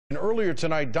And earlier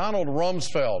tonight, Donald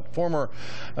Rumsfeld, former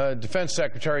defense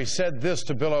secretary, said this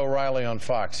to Bill O'Reilly on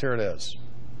Fox. Here it is.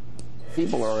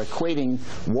 People are equating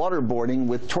waterboarding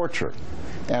with torture,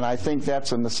 and I think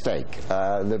that's a mistake.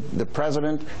 The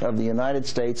President of the United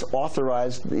States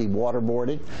authorized the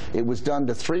waterboarding. It was done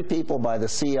to 3 people by the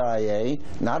CIA,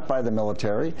 not by the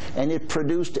military, and it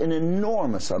produced an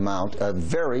enormous amount of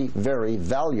very, very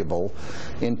valuable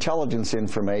intelligence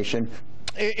information.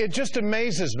 It just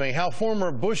amazes me how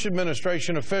former Bush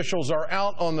administration officials are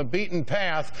out on the beaten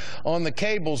path on the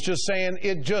cables just saying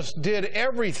it just did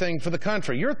everything for the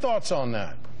country. Your thoughts on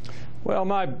that? Well,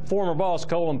 my former boss,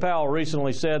 Colin Powell,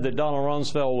 recently said that Donald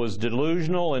Rumsfeld was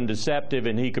delusional and deceptive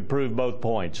and he could prove both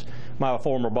points. My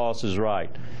former boss is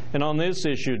right. And on this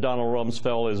issue, Donald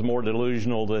Rumsfeld is more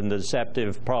delusional than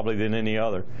deceptive probably than any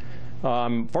other.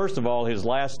 First of all, his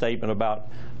last statement about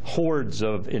hordes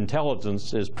of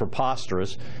intelligence is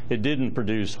preposterous. It didn't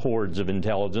produce hordes of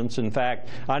intelligence. In fact,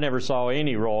 I never saw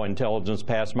any raw intelligence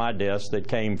pass my desk that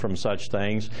came from such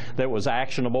things, that was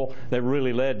actionable, that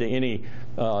really led to any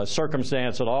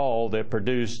circumstance at all that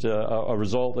produced a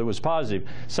result that was positive.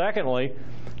 Secondly,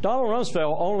 Donald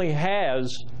Rumsfeld only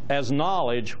has as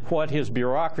knowledge what his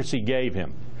bureaucracy gave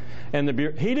him. And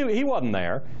he wasn't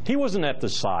there. He wasn't at the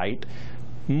site.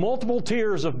 Multiple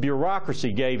tiers of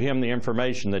bureaucracy gave him the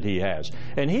information that he has.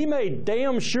 And he made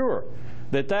damn sure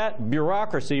that that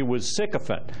bureaucracy was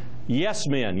sycophant. Yes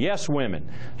men, yes women.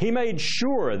 He made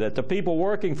sure that the people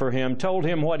working for him told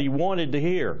him what he wanted to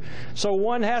hear. So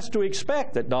one has to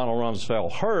expect that Donald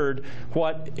Rumsfeld heard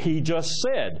what he just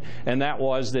said, and that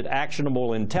was that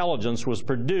actionable intelligence was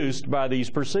produced by these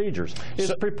procedures.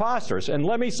 It's preposterous. And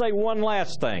let me say one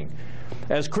last thing.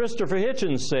 As Christopher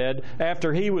Hitchens said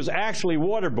after he was actually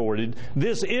waterboarded,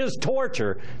 this is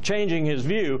torture, changing his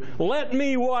view. Let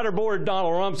me waterboard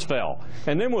Donald Rumsfeld,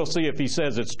 and then we'll see if he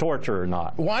says it's torture or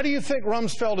not. Why do you think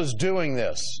Rumsfeld is doing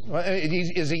this?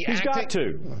 He's got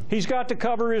to. He's got to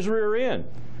cover his rear end.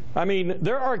 I mean,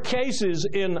 there are cases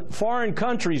in foreign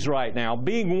countries right now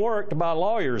being worked by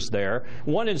lawyers there.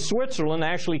 One in Switzerland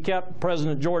actually kept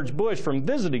President George Bush from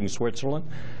visiting Switzerland,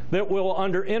 that will,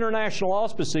 under international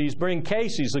auspices, bring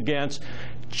cases against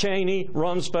Cheney,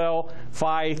 Rumsfeld,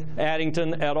 Feith,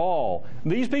 Addington et al.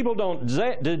 These people don't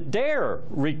dare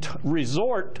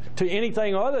resort to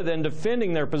anything other than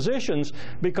defending their positions,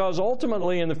 because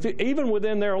ultimately, even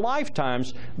within their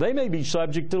lifetimes, they may be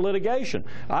subject to litigation.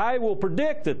 I will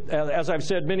predict that, as I've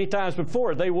said many times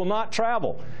before, they will not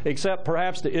travel, except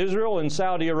perhaps to Israel and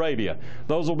Saudi Arabia.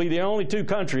 Those will be the only 2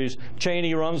 countries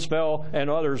Cheney, Rumsfeld, and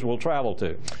others will travel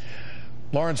to.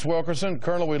 Lawrence Wilkerson,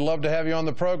 Colonel, we'd love to have you on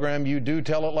the program. You do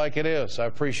tell it like it is. I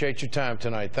appreciate your time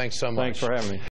tonight. Thanks so much. Thanks for having me.